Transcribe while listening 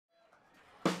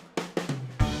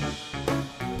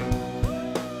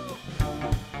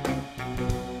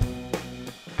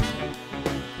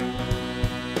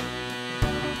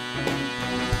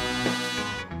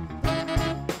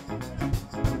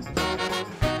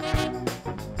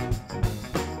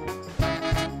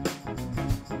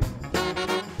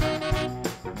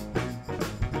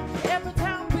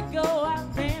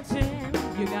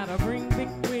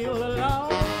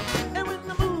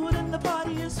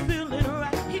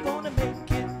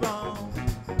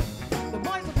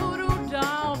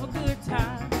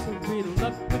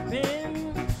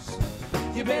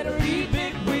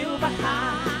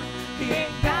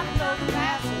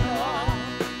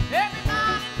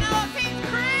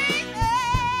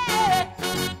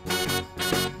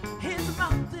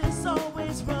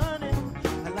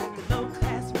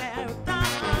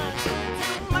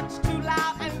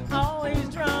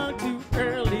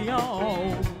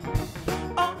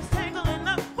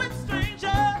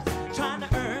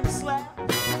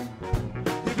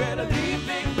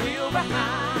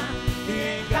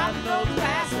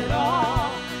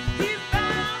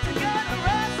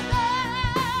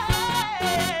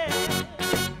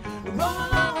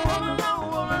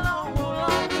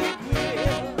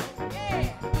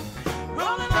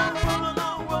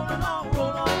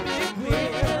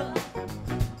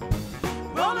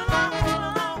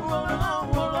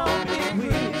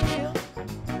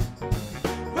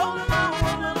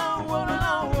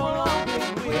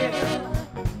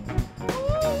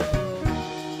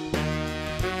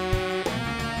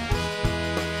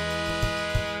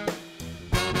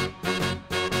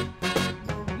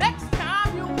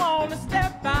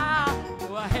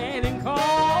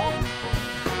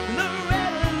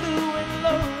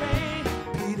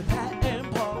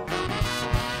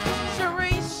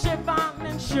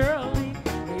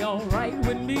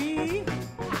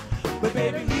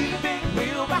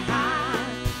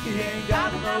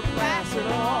no class at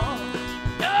all.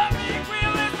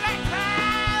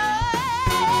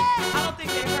 I don't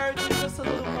think they heard you. Just a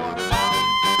little more about it.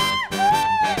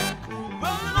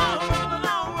 Roll along, roll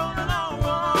along, roll along,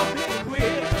 roll on, big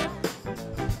wheel.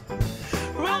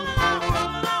 Roll along,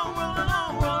 roll along, roll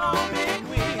along, roll on, big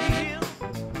wheel.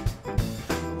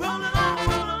 Roll along,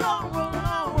 roll along, roll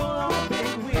along, roll on,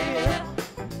 big wheel.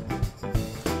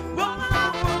 Roll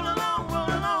along, roll along,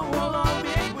 roll along, roll on,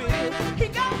 big wheel. He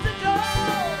got to go.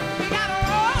 He got to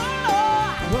roll on.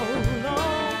 Roll on.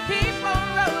 Keep on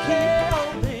rolling. Keep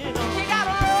rolling on. He got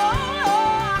to roll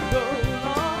on. Roll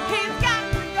on. He's got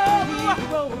to go.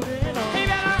 Keep rolling on. He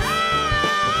better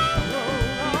roll.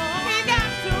 Roll on. He got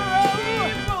to roll.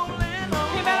 Keep rolling on.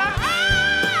 He better roll.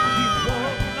 Keep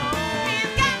rolling on.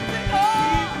 He's got to go.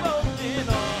 Keep rolling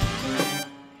on.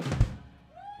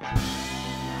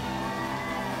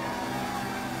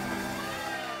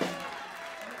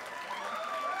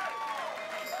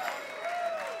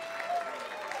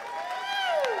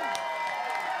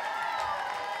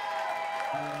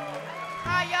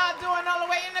 How y'all doing all the